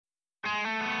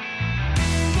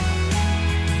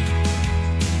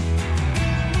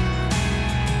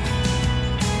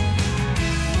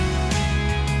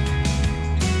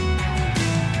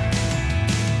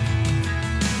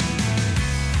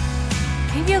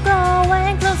you go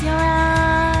and close your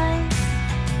eyes,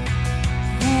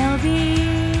 there'll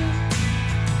be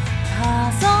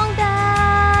a song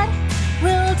that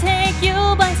will take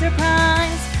you by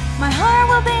surprise. My heart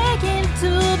will begin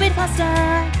to beat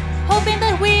faster, hoping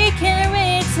that we can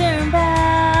return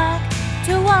back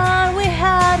to what we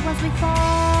had once before.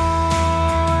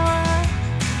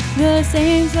 The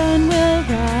same sun will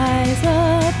rise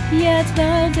up, yet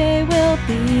the day will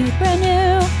be brand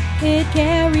new. It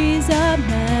carries a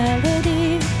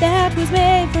melody that was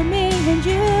made for me and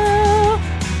you.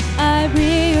 I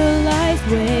realized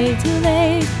way too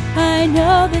late, I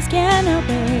know this cannot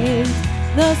wait.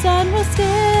 The sun will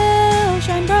still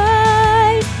shine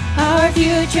bright, our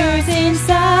future's in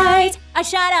sight. I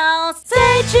shout out,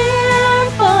 stay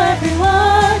cheerful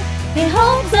everyone, in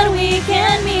hopes that we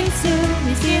can meet soon.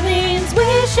 These feelings we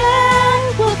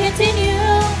share will continue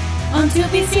on to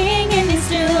be singing this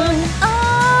tune.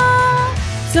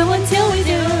 So until we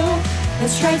do,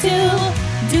 let's try to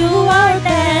do our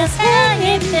best, hang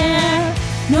in there.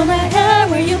 No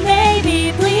matter where you may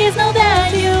be, please know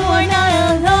that you are not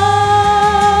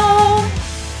alone.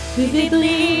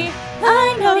 Vividly,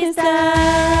 I noticed that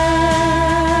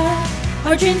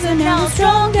our dreams are now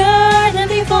stronger than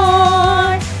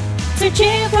before,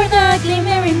 searching for the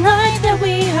glimmering light that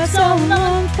we have so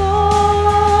longed for.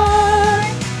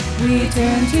 We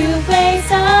turn to face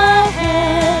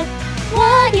ahead,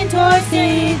 walking towards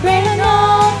the great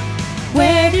unknown.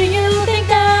 Where do you think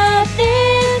that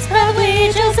this path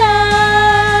we chose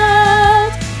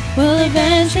out will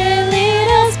eventually lead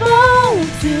us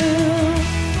both to?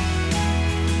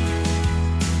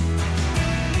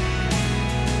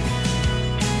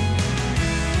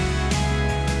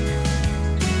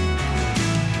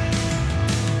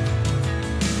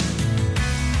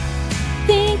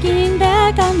 Thinking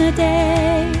back on the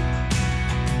day,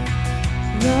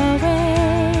 the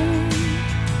rain,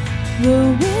 the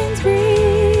winds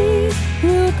breeze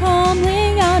through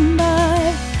calmly on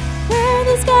by, where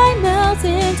the sky melts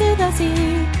into the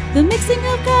sea, the mixing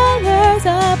of colors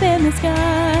up in the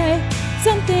sky.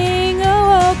 Something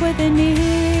awoke within me.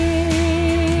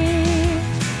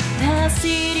 the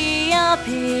city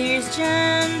appears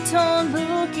gentle,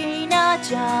 looking at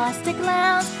just a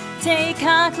glance. Take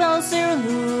a closer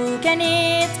look and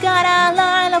it's got a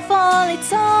lilac of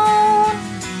its own.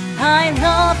 I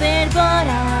love it, but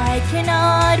I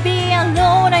cannot be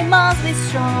alone. I must be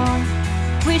strong.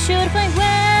 We should find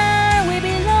where we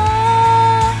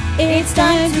belong. It's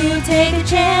time to take a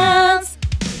chance.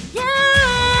 Yeah.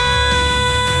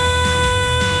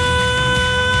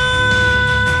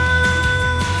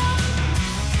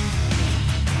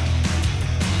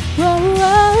 Whoa,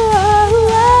 whoa, whoa,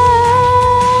 whoa.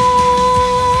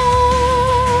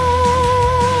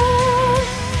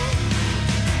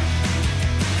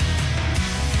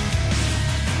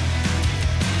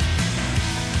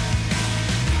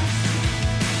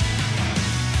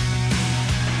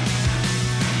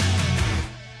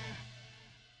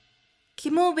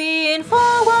 Keep moving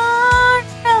forward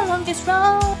along this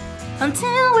road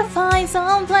until we find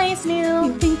someplace new.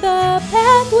 You think the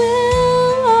path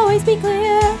will always be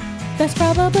clear? That's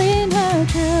probably not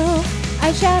true.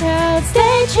 I shout out,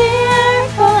 stay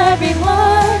cheerful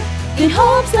everyone, in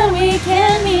hopes that we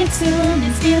can meet soon.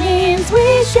 These feelings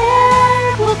we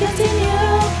share will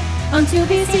continue on to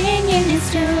be singing this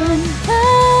tune.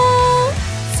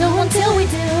 So until we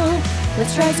do,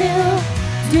 let's try to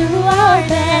do our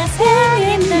best,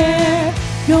 hang in there.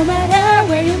 No matter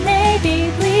where you may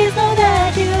be, please know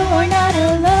that you are not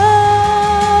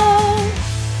alone.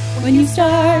 When you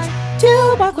start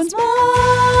to walk once more,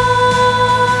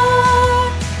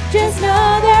 just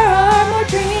know there are more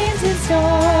dreams in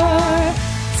store.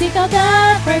 Seek out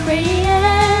that bright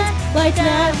radiant light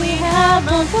that we have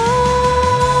known for.